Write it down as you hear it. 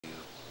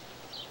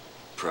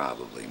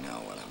probably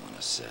know what I'm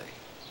gonna say.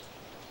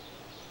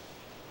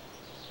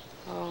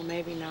 Oh,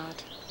 maybe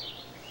not.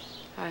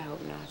 I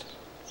hope not.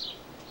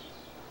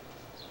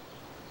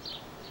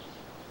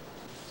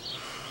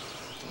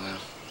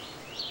 Well,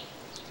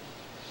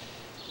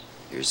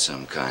 you're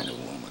some kind of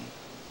woman,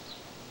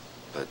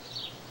 but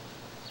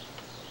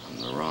I'm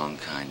the wrong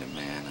kind of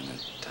man, and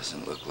it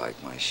doesn't look like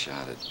my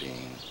shot at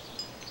being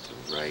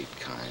the right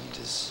kind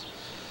is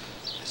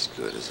as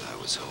good as I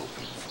was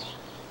hoping for.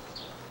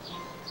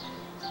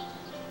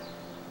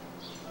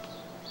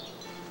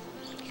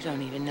 You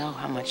don't even know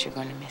how much you're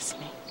going to miss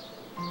me.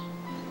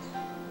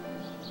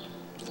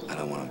 I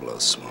don't want to blow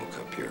smoke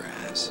up your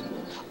ass.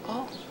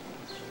 Oh.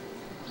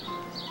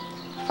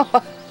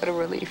 What a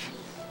relief.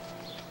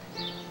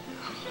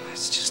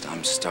 It's just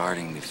I'm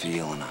starting to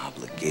feel an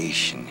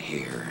obligation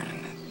here,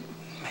 and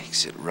it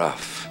makes it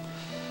rough.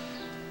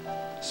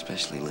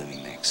 Especially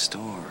living next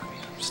door. I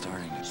mean, I'm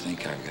starting to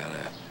think I've got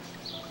to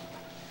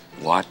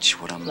watch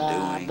what I'm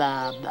doing.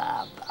 Blah, blah,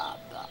 blah, blah,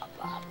 blah,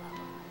 blah.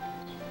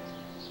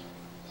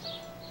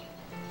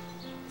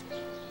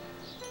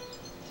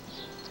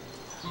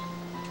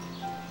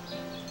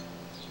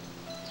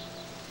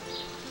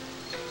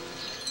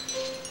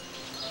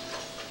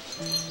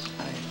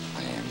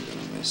 I am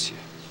gonna miss you.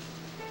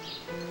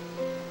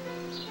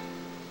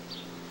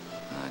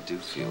 I do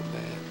feel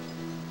bad.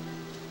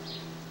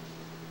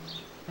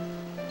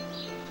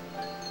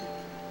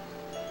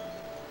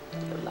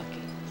 You're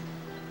lucky.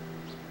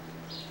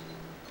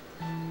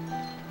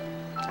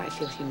 I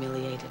feel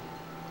humiliated.